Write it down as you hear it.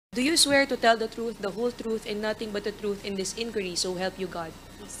Do you swear to tell the truth, the whole truth, and nothing but the truth in this inquiry, so help you God?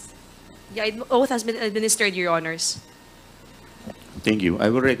 Yes. Yeah, oath has been administered, Your Honors. Thank you. I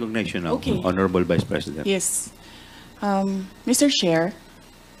will recognize you now, Okay. Honorable Vice President. Yes. Mr. Chair,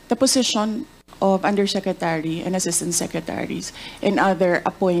 the position of Undersecretary and Assistant Secretaries and other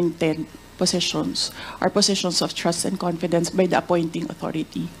appointed positions are positions of trust and confidence by the appointing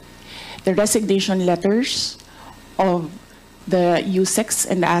authority. The resignation letters of the USEX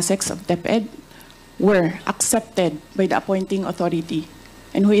and the ASEX of DepEd were accepted by the appointing authority.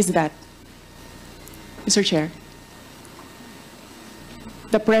 And who is that? Mr. Chair?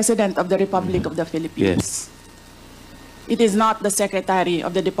 The President of the Republic of the Philippines. Yes. It is not the Secretary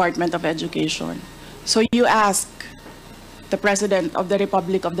of the Department of Education. So you ask the President of the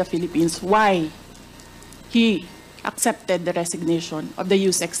Republic of the Philippines why he accepted the resignation of the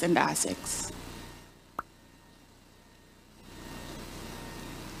USEX and the ASEX.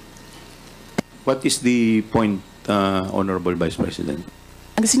 What is the point, Honorable Vice President?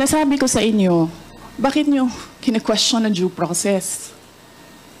 Ang sinasabi ko sa inyo, bakit nyo kine-question ang due process?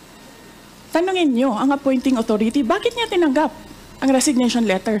 Tanungin nyo ang appointing authority, bakit niya tinanggap ang resignation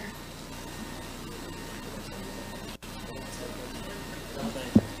letter?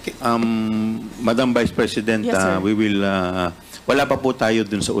 Madam Vice President, Yes, sir. we will, wala pa po tayo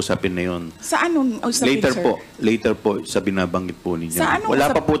dun sa usapin na yun. Sa anong usapin, Later sir? later po sa binabanggit po ninyo. Sa anong Wala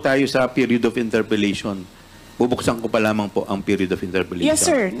pa usap- po tayo sa period of interpellation. Bubuksan ko pa lamang po ang period of interpellation. Yes,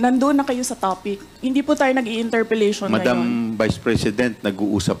 sir. Nandun na kayo sa topic. Hindi po tayo nag-i-interpellation ngayon. Madam Vice President,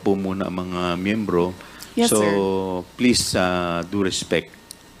 nag-uusap po muna ang mga miyembro. Yes, so, sir. please do respect.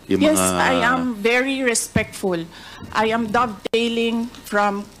 Yung Yes, mga, I am very respectful. I am dovetailing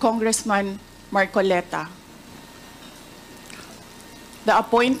from Congressman Marcoleta. The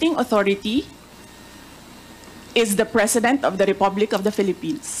appointing authority is the President of the Republic of the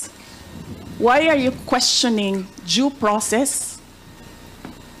Philippines. Why are you questioning due process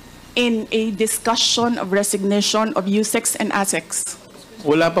in a discussion of resignation of USEX and ASEX?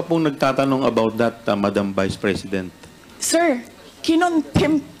 Wala pa pong nagtatanong about that, Madam Vice President. Sir,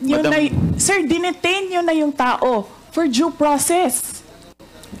 kinontempt nyo Madam- Sir, dinetain nyo na yung tao for due process.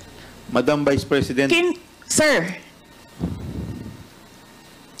 Madam Vice President, Sir,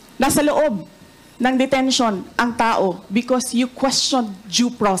 nasa loob ng detention ang tao because you questioned due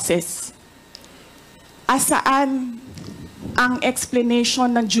process. Asaan ang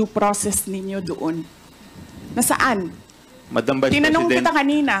explanation ng due process ninyo doon? Nasaan? Madam Vice Tinanong President, kita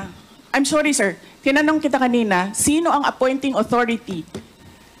kanina. I'm sorry, sir. Tinanong kita kanina, sino ang appointing authority?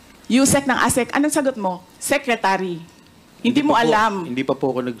 USEC ng ASEC. Anong sagot mo? Secretary. Hindi mo pa po- alam. Hindi pa po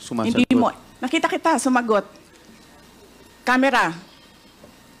ako nagsumasagot. Hindi mo. Nakita kita, sumagot. Camera.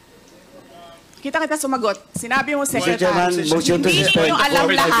 Kita kita sumagot. Sinabi mo, Chairman, Secretary. motion to Hindi suspend. nyo alam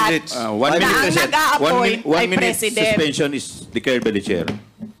lahat. 1 minute, ang President. nag-a-appoint One ay minute President. suspension is declared by the Chair.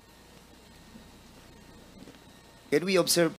 Can we observe